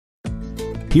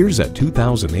Here's a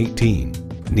 2018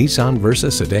 Nissan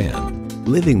Versa sedan.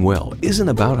 Living well isn't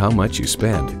about how much you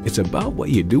spend, it's about what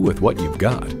you do with what you've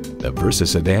got. The Versa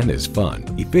sedan is fun,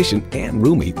 efficient, and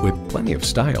roomy with plenty of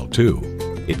style too.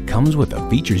 It comes with the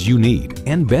features you need,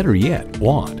 and better yet,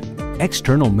 want.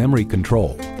 External memory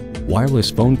control,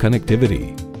 wireless phone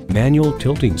connectivity, manual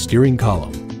tilting steering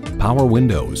column, power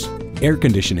windows, air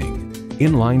conditioning,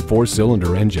 inline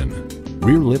 4-cylinder engine,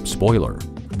 rear lip spoiler,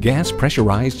 gas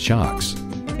pressurized shocks,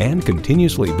 and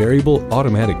continuously variable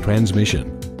automatic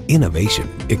transmission. Innovation,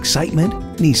 excitement,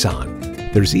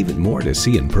 Nissan. There's even more to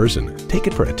see in person. Take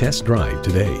it for a test drive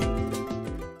today.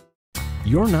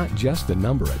 You're not just a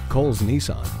number at Cowles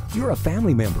Nissan. You're a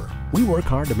family member. We work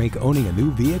hard to make owning a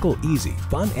new vehicle easy,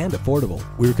 fun, and affordable.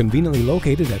 We're conveniently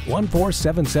located at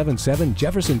 14777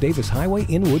 Jefferson Davis Highway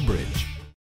in Woodbridge.